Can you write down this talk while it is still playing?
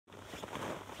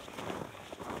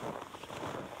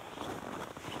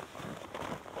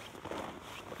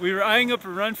We were eyeing up a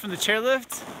run from the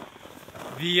chairlift,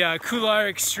 the Couloir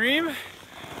Extreme.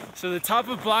 So the top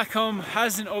of Blackcomb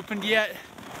hasn't opened yet.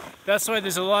 That's why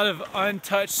there's a lot of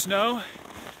untouched snow.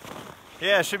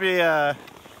 Yeah, it should be a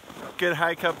good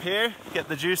hike up here. Get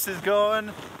the juices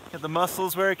going, get the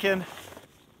muscles working.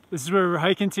 This is where we're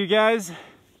hiking to, guys.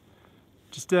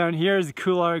 Just down here is the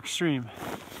Couloir Extreme.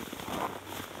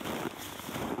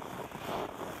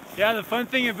 Yeah, the fun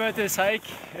thing about this hike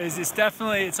is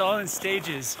it's all in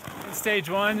stages. Stage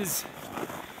 1 is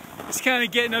kind of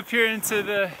getting up here into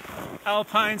the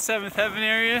alpine 7th heaven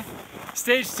area.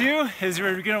 Stage 2 is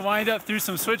where we're gonna wind up through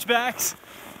some switchbacks.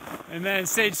 And then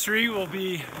stage 3 will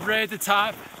be right at the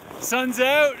top. Sun's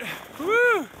out,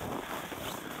 woo!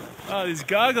 Oh, these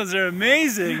goggles are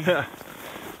amazing. I'm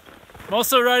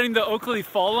also riding the Oakley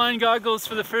Fall Line goggles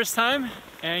for the first time,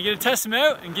 and I'm gonna test them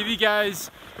out and give you guys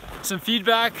some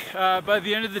feedback by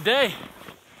the end of the day.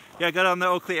 Yeah, I got on the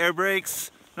Oakley air brakes,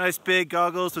 nice big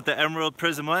goggles with the emerald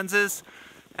prism lenses,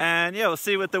 and yeah, we'll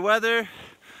see with the weather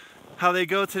how they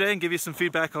go today and give you some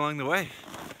feedback along the way.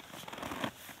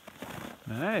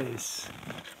 Nice.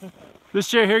 This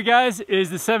chair here, guys, is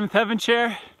the 7th heaven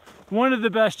chair. One of the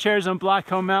best chairs on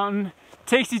Blackcomb Mountain.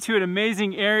 Takes you to an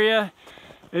amazing area.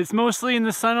 It's mostly in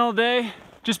the sun all day.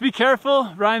 Just be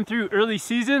careful riding through early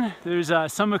season. There's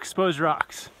some exposed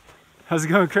rocks. How's it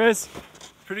going, Chris?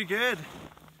 Pretty good.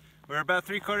 We're about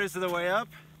 3/4 of the way up,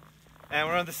 and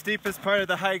we're on the steepest part of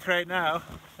the hike right now.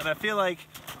 And I feel like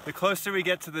the closer we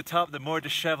get to the top, the more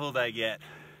disheveled I get.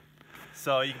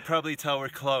 So you can probably tell we're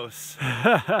close.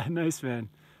 Nice, man.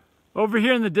 Over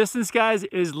here in the distance, guys,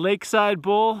 is Lakeside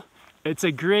Bowl. It's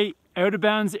a great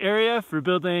out-of-bounds area for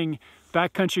building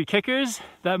backcountry kickers.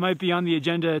 That might be on the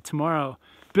agenda tomorrow.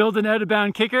 Build an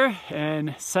out-of-bound kicker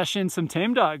and session some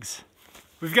tame dogs.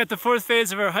 We've got the 4th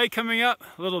phase of our hike coming up.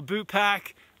 A little boot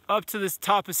pack up to this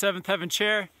top of 7th heaven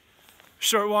chair.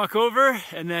 Short walk over,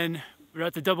 and then we're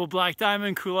at the double black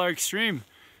diamond Couloir Extreme.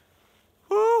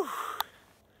 Woo!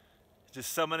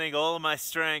 Just summoning all of my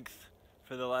strength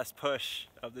for the last push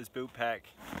of this boot pack.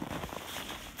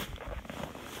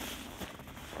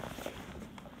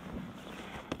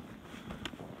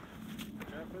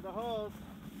 Go for the holes.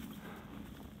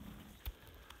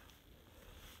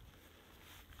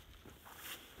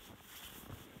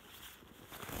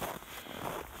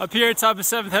 Up here, top of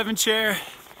 7th heaven chair.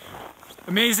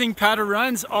 Amazing powder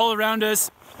runs all around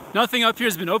us. Nothing up here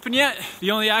has been open yet.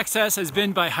 The only access has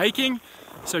been by hiking.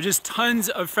 So just tons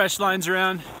of fresh lines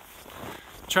around.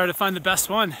 Try to find the best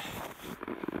one.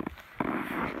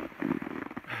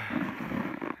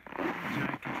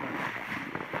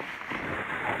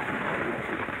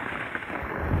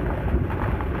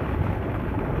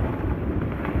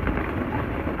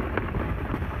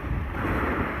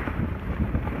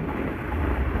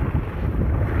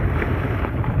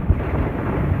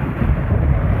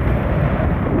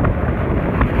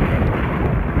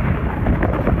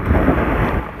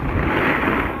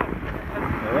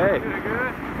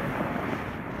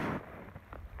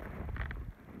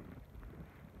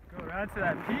 To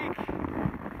that peak.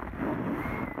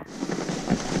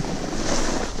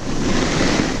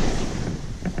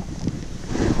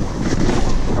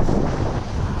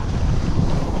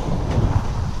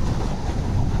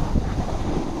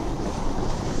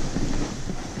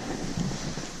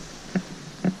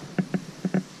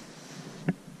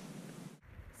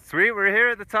 Sweet, we're here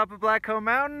at the top of Blackcomb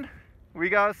Mountain. We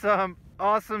got some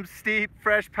awesome steep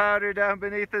fresh powder down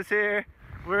beneath us here.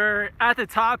 We're at the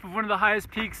top of one of the highest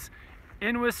peaks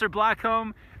in Whistler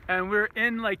Blackcomb, and we're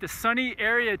in like the sunny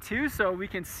area too, so we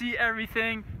can see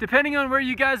everything. Depending on where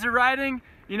you guys are riding,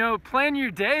 you know, plan your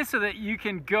day so that you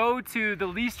can go to the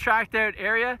least tracked out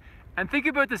area, and think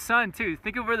about the sun too.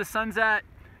 Think of where the sun's at.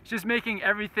 It's just making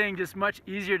everything just much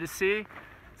easier to see.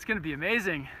 It's gonna be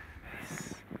amazing.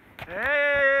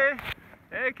 Hey!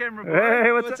 Hey, camera boy.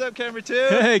 Hey, what's up, camera 2?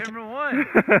 Hey, camera 1.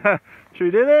 Should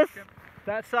we do this?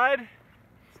 That side,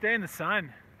 stay in the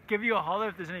sun. Give you a holler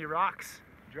if there's any rocks.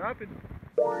 Drop it.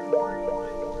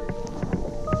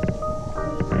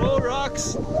 Oh,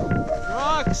 rocks!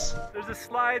 Rocks! There's a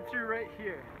slide through right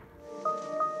here.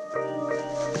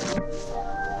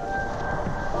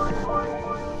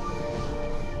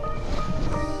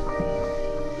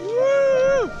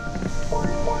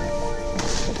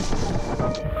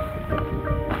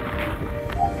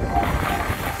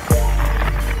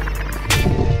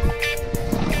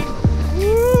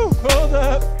 Woo! Hold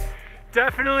up.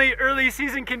 Definitely early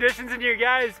season conditions in here,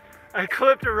 guys. I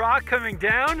clipped a rock coming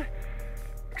down.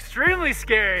 Extremely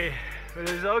scary, but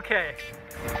it was okay.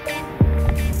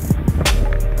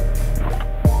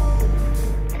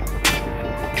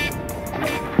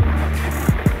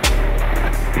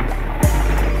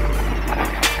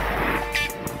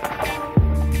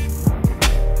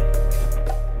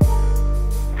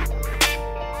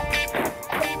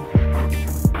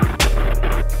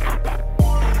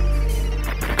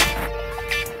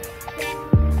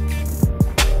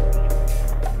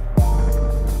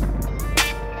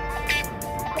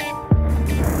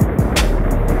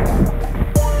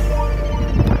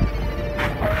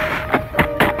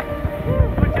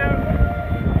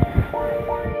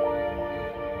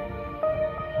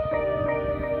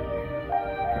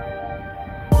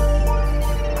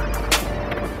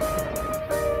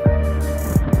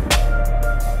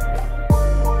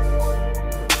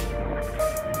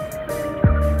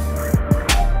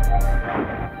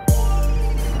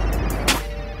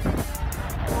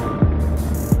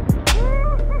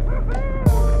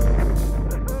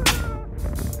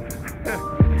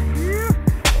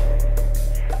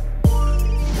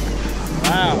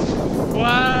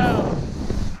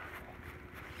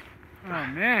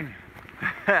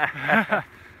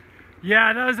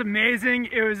 Yeah, that was amazing.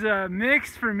 It was a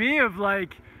mix for me of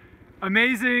like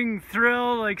amazing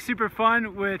thrill, like super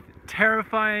fun, with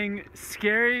terrifying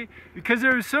scary, because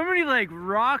there were so many like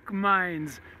rock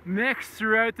mines mixed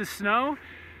throughout the snow.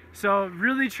 So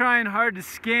really trying hard to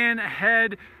scan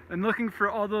ahead and looking for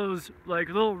all those like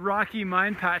little rocky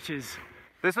mine patches.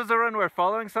 This was a run where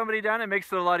following somebody down, it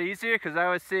makes it a lot easier, because I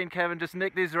was seeing Keivn just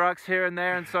nick these rocks here and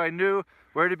there, and so I knew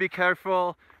where to be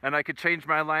careful and I could change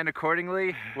my line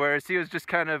accordingly, whereas he was just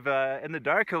kind of in the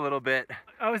dark a little bit.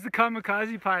 I was the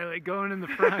kamikaze pilot going in the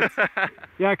front.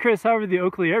 Yeah, Chris, how were the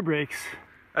Oakley air brakes?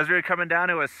 As we were coming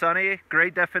down, it was sunny,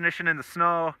 great definition in the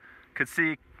snow, could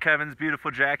see Kevin's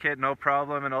beautiful jacket, no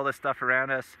problem, and all this stuff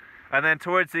around us. And then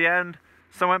towards the end,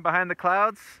 sun went behind the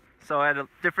clouds, so I had a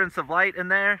difference of light in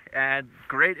there, and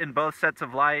great in both sets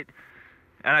of light,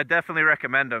 and I definitely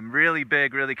recommend them. Really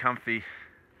big, really comfy.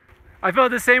 I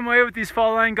felt the same way with these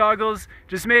Fall Line goggles.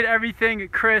 Just made everything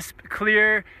crisp,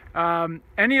 clear.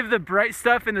 Any of the bright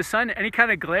stuff in the sun, any kind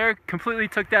of glare, completely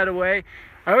took that away.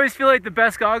 I always feel like the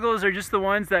best goggles are just the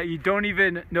ones that you don't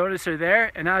even notice are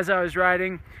there. And as I was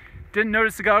riding, didn't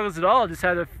notice the goggles at all. Just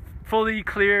had a fully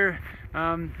clear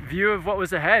view of what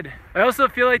was ahead. I also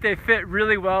feel like they fit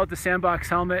really well with the sandbox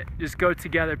helmet. Just go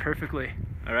together perfectly.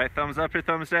 All right, thumbs up or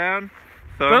thumbs down?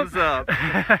 Thumbs up.